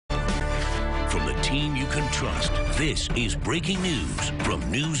team you can trust. This is breaking news from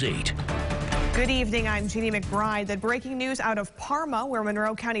News 8. Good evening, I'm Jeannie McBride. The breaking news out of Parma, where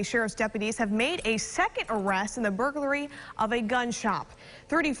Monroe County Sheriff's deputies have made a second arrest in the burglary of a gun shop.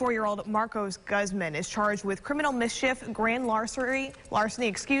 34-year-old Marcos Guzman is charged with criminal mischief, grand larceny,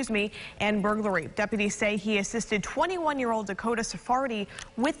 and burglary. Deputies say he assisted 21-year-old Dakota Sephardi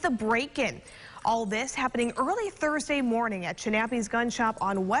with the break-in. All this happening early Thursday morning at Chinappi's gun shop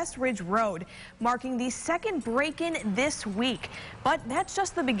on West Ridge Road, marking the second break-in this week. But that's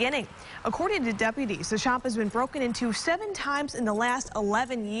just the beginning. According to deputies, the shop has been broken into 7 times in the last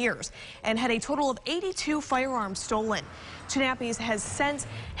 11 years and had a total of 82 firearms stolen. Chinappi's has since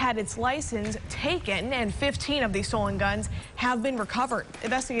had its license taken, and 15 of these stolen guns have been recovered.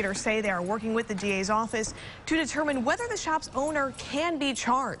 Investigators say they are working with the DA's office to determine whether the shop's owner can be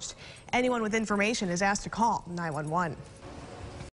charged. Anyone with information is asked to call 911.